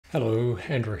Hello,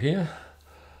 Andrew here.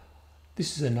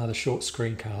 This is another short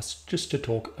screencast just to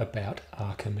talk about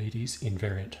Archimedes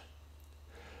invariant.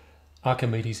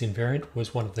 Archimedes invariant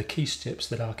was one of the key steps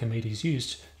that Archimedes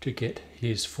used to get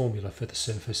his formula for the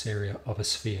surface area of a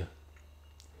sphere.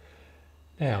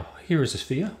 Now, here is a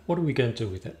sphere. What are we going to do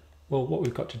with it? Well, what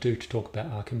we've got to do to talk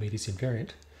about Archimedes invariant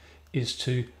is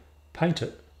to paint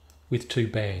it with two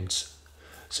bands.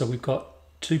 So we've got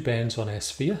two bands on our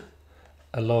sphere,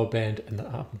 a lower band and the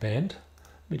upper band.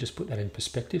 Let me just put that in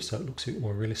perspective so it looks a bit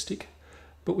more realistic.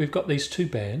 But we've got these two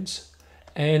bands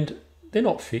and they're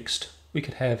not fixed. We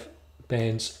could have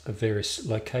bands of various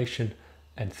location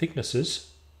and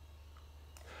thicknesses.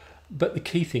 But the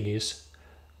key thing is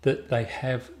that they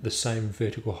have the same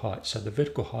vertical height. So the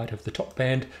vertical height of the top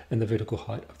band and the vertical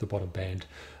height of the bottom band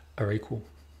are equal.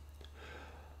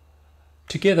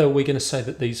 Together we're going to say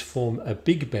that these form a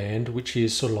big band, which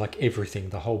is sort of like everything,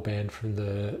 the whole band from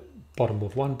the bottom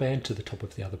of one band to the top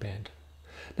of the other band.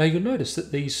 Now you'll notice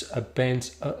that these are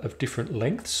bands of different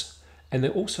lengths and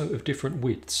they're also of different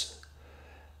widths.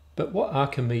 But what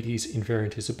Archimedes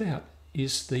invariant is about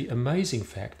is the amazing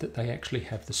fact that they actually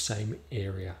have the same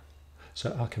area.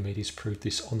 So Archimedes proved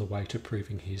this on the way to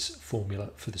proving his formula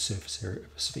for the surface area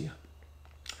of a sphere.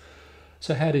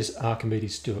 So how does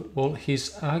Archimedes do it? Well,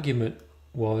 his argument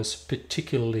was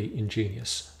particularly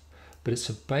ingenious, but it's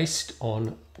based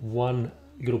on one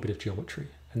little bit of geometry,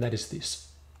 and that is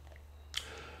this.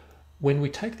 When we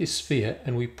take this sphere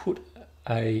and we put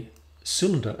a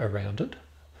cylinder around it,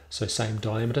 so same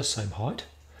diameter, same height,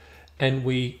 and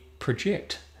we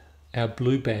project our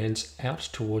blue bands out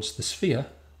towards the sphere,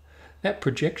 that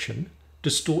projection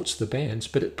distorts the bands,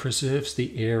 but it preserves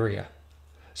the area.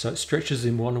 So it stretches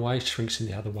in one way, shrinks in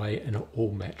the other way, and it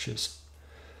all matches.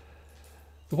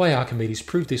 The way Archimedes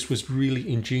proved this was really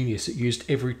ingenious. It used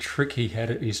every trick he had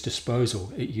at his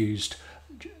disposal. It used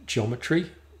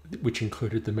geometry, which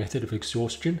included the method of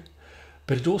exhaustion,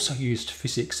 but it also used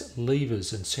physics,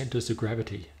 levers and centers of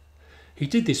gravity. He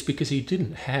did this because he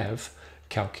didn't have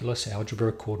calculus,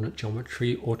 algebra, coordinate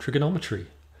geometry or trigonometry.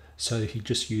 So he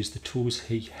just used the tools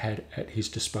he had at his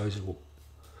disposal.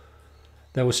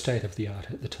 They were state of the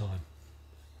art at the time.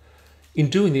 In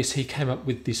doing this, he came up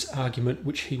with this argument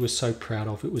which he was so proud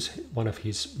of. It was one of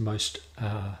his most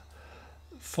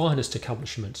finest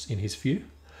accomplishments in his view,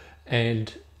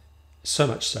 and so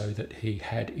much so that he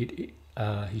had it.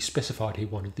 He specified he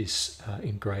wanted this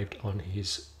engraved on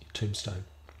his tombstone.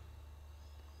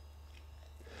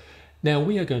 Now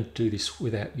we are going to do this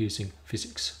without using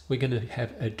physics. We're going to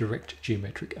have a direct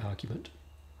geometric argument.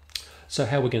 So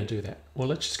how are we going to do that? Well,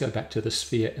 let's just go back to the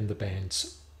sphere and the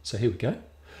bands. So here we go.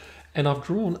 And I've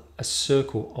drawn a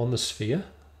circle on the sphere,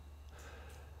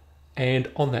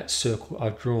 and on that circle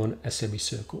I've drawn a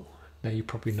semicircle. Now you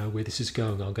probably know where this is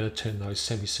going. I'm going to turn those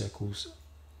semicircles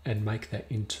and make that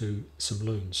into some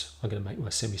lunes. I'm going to make my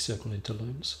semicircle into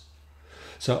lunes.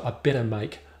 So I better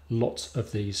make lots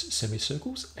of these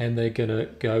semicircles, and they're going to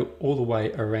go all the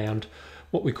way around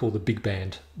what we call the big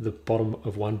band, the bottom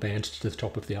of one band to the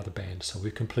top of the other band. So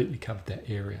we've completely covered that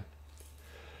area.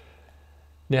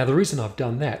 Now the reason I've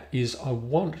done that is I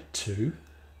want to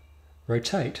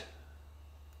rotate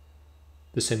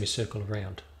the semicircle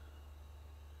around.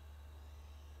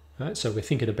 Right, so we're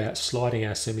thinking about sliding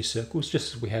our semicircles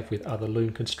just as we have with other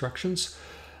lune constructions,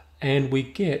 and we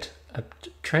get a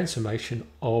transformation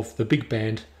of the big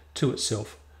band to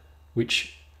itself,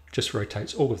 which just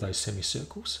rotates all of those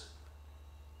semicircles.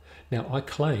 Now I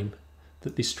claim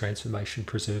that this transformation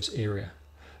preserves area.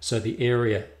 So the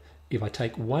area, if I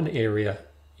take one area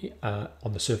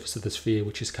on the surface of the sphere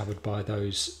which is covered by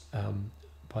those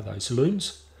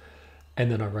lunes,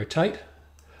 and then I rotate,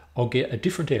 I'll get a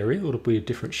different area. It'll be a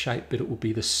different shape, but it will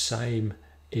be the same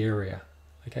area.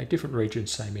 Okay, different region,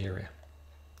 same area.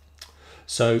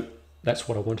 So that's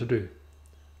what I want to do.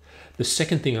 The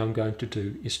second thing I'm going to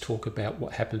do is talk about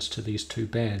what happens to these two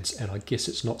bands, and I guess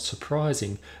it's not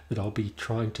surprising that I'll be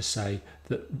trying to say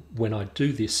that when I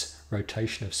do this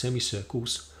rotation of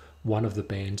semicircles, one of the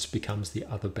bands becomes the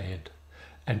other band.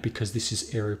 And because this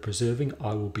is area preserving,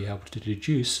 I will be able to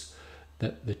deduce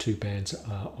that the two bands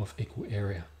are of equal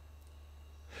area.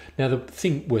 Now the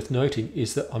thing worth noting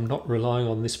is that I'm not relying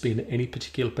on this being any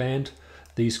particular band.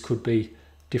 These could be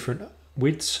different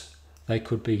widths, they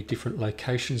could be different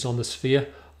locations on the sphere.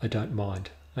 I don't mind,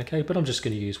 okay, but I'm just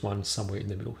going to use one somewhere in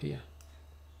the middle here.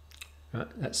 Right,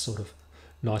 that sort of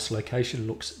nice location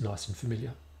looks nice and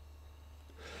familiar.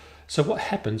 So what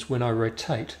happens when I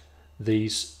rotate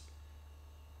these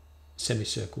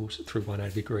semicircles through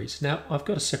 180 degrees? Now I've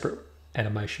got a separate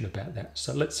animation about that,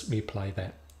 so let's me play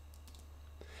that.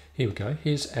 Here we go.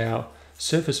 Here's our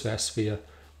surface of our sphere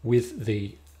with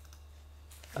the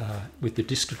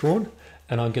disc drawn,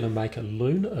 and I'm going to make a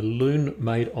lune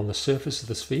made on the surface of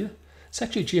the sphere. It's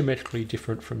actually geometrically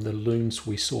different from the lunes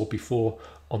we saw before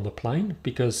on the plane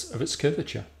because of its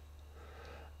curvature.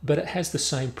 But it has the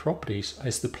same properties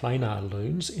as the planar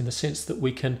lunes in the sense that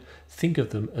we can think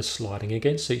of them as sliding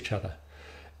against each other.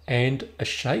 And a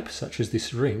shape such as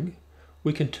this ring,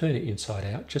 we can turn it inside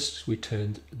out just as we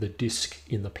turned the disc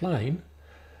in the plane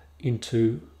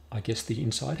into, I guess, the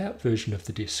inside out version of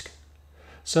the disc.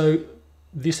 So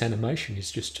this animation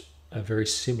is just a very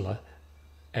similar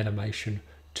animation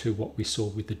to what we saw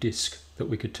with the disc, that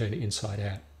we could turn it inside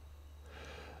out.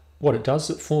 What it does,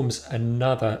 it forms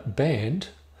another band,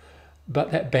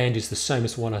 but that band is the same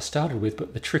as the one I started with,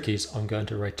 but the trick is I'm going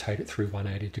to rotate it through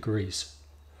 180 degrees.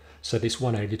 So this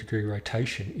 180 degree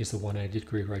rotation is the 180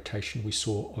 degree rotation we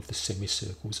saw of the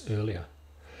semicircles earlier.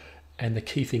 And the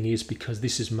key thing is, because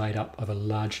this is made up of a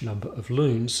large number of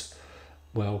lunes,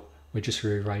 well, we're just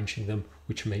rearranging them,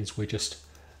 which means we're just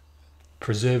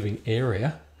preserving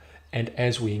area. And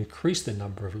as we increase the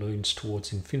number of lunes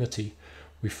towards infinity,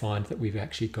 we find that we've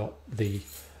actually got the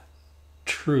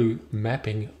true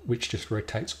mapping, which just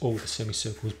rotates all the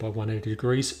semicircles by 180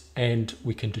 degrees, and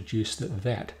we can deduce that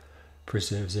that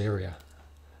preserves area.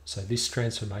 So this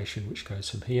transformation, which goes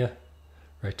from here,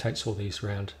 rotates all these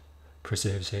around,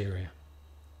 preserves area.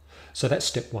 So that's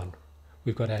step one.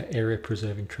 We've got our area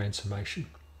preserving transformation.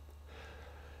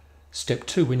 Step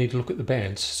two, we need to look at the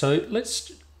bands. So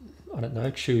let's, I don't know,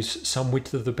 choose some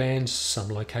width of the bands, some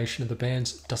location of the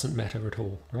bands, doesn't matter at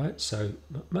all, right? So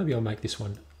maybe I'll make this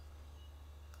one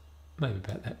maybe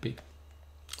about that big.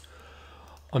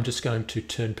 I'm just going to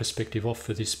turn perspective off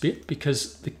for this bit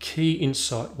because the key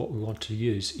insight, what we want to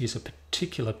use, is a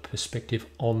particular perspective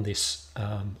on this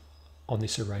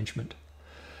arrangement.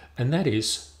 And that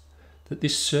is that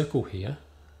this circle here,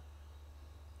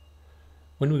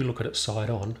 when we look at it side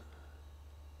on,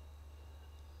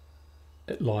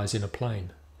 it lies in a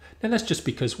plane. Now that's just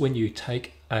because when you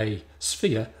take a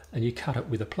sphere and you cut it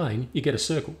with a plane, you get a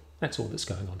circle. That's all that's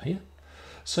going on here.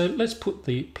 So let's put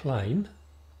the plane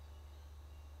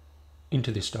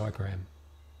into this diagram.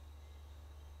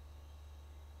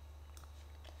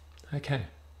 Okay,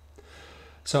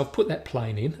 so I've put that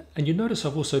plane in, and you notice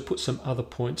I've also put some other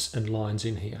points and lines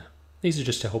in here. These are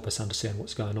just to help us understand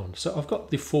what's going on. So I've got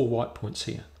the 4 white points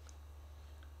here.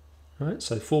 All right,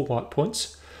 so 4 white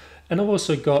points. And I've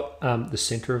also got the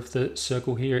center of the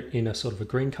circle here in a sort of a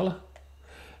green color,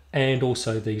 and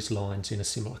also these lines in a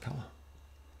similar color.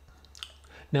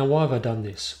 Now, why have I done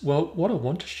this? Well, what I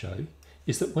want to show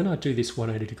is that when I do this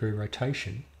 180 degree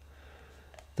rotation,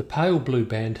 the pale blue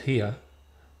band here,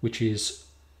 which is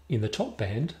in the top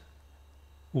band,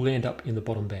 will end up in the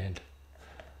bottom band.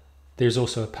 There's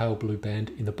also a pale blue band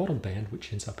in the bottom band,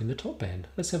 which ends up in the top band.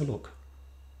 Let's have a look.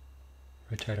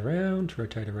 Rotate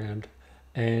around,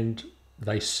 and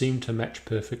they seem to match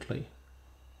perfectly.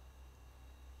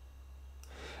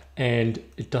 And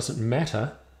it doesn't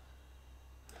matter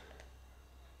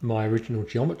my original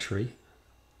geometry,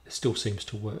 it still seems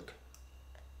to work.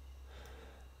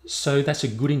 So that's a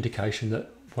good indication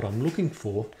that what I'm looking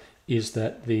for is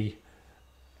that the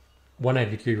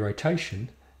 180 degree rotation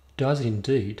does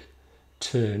indeed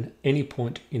turn any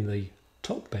point in the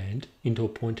top band into a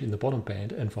point in the bottom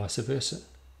band and vice versa.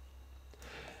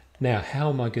 Now, how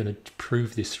am I going to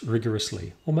prove this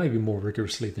rigorously, or maybe more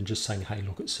rigorously than just saying, hey,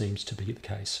 look, it seems to be the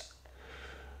case?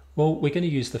 Well, we're going to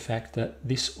use the fact that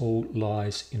this all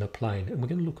lies in a plane, and we're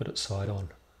going to look at it side on.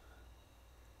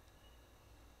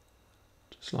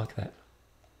 Just like that.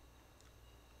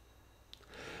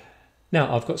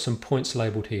 Now, I've got some points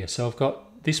labelled here. So I've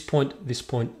got this point, this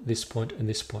point, this point, and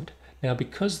this point. Now,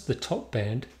 because the top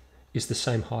band is the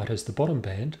same height as the bottom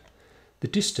band, the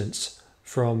distance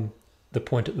from the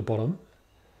point at the bottom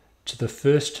to the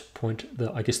first point,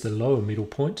 I guess the lower middle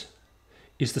point,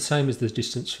 is the same as the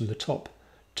distance from the top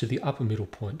to the upper middle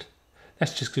point.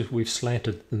 That's just because we've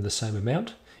slanted them the same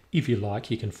amount. If you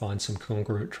like, you can find some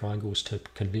congruent triangles to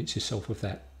convince yourself of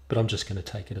that, but I'm just going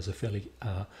to take it as a fairly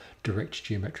direct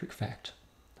geometric fact.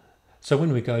 So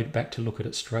when we go back to look at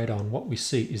it straight on, what we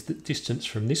see is that distance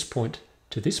from this point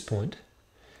to this point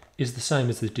is the same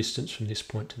as the distance from this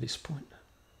point to this point.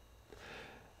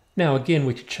 Now again,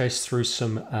 we could chase through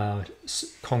some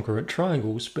congruent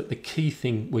triangles, but the key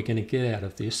thing we're going to get out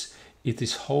of this is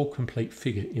this whole complete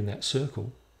figure in that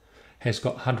circle has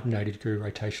got 180 degree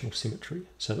rotational symmetry,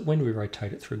 so that when we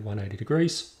rotate it through 180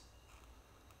 degrees,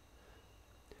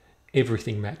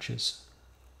 everything matches.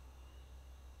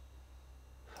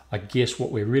 I guess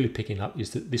what we're really picking up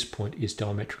is that this point is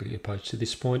diametrically opposed to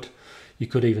this point. You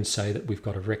could even say that we've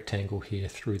got a rectangle here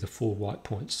through the 4 white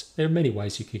points. There are many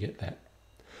ways you could get that.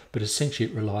 But essentially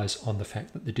it relies on the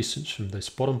fact that the distance from this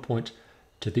bottom point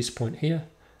to this point here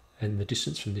and the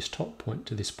distance from this top point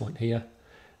to this point here,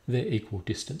 they're equal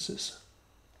distances.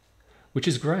 Which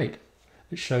is great.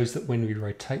 It shows that when we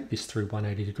rotate this through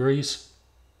 180 degrees,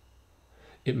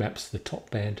 it maps the top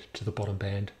band to the bottom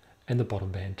band and the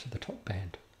bottom band to the top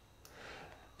band.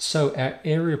 So our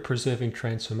area preserving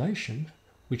transformation,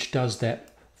 which does that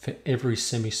for every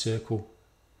semicircle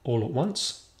all at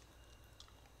once,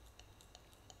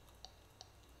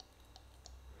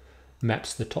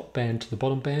 maps the top band to the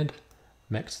bottom band,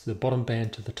 maps the bottom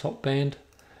band to the top band,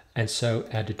 and so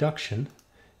our deduction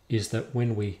is that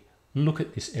when we look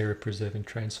at this area preserving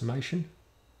transformation,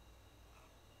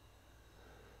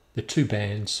 the two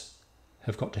bands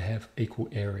have got to have equal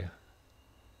area.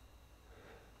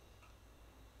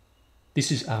 This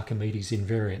is Archimedes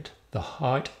invariant. The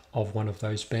height of one of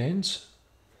those bands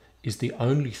is the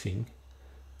only thing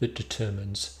that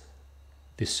determines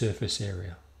the surface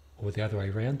area. Or the other way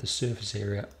around, the surface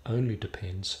area only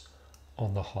depends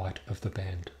on the height of the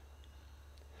band.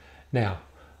 Now,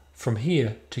 from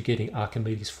here to getting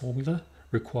Archimedes' formula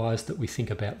requires that we think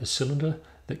about the cylinder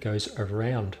that goes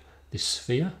around this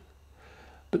sphere,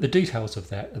 but the details of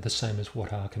that are the same as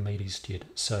what Archimedes did,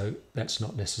 so that's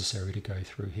not necessary to go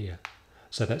through here.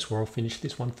 So that's where I'll finish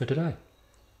this one for today.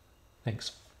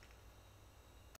 Thanks.